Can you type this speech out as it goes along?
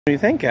What do you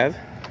think, Kev?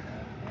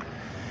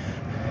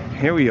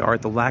 Here we are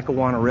at the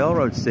Lackawanna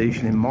Railroad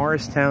Station in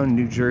Morristown,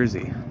 New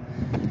Jersey.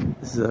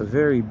 This is a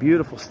very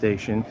beautiful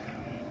station.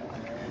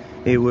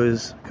 It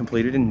was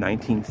completed in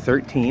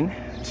 1913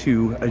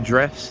 to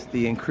address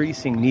the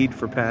increasing need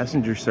for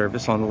passenger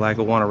service on the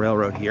Lackawanna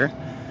Railroad here.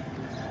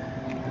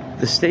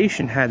 The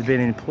station had been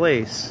in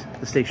place,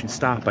 the station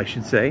stop I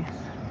should say,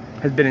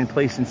 had been in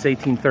place since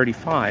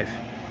 1835.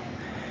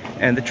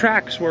 And the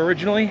tracks were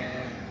originally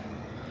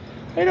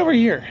right over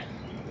here.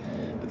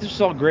 This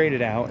was all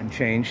graded out and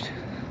changed.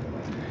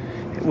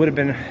 It would have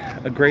been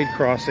a grade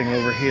crossing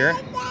over here,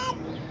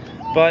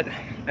 but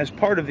as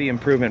part of the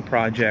improvement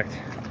project,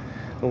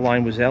 the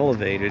line was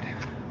elevated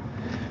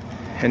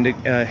and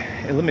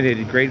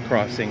eliminated grade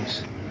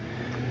crossings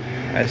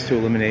as to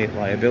eliminate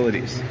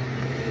liabilities.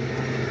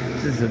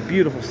 This is a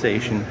beautiful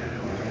station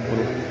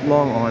with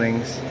long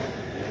awnings.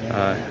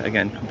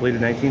 Again,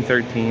 completed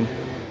 1913,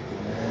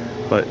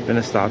 but been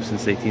a stop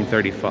since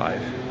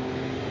 1835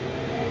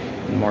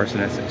 in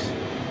Morristown, Essex.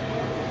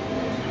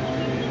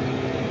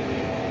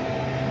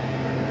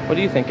 What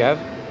do you think, Ev?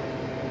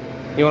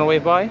 You want to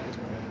wave bye?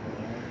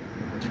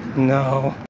 No.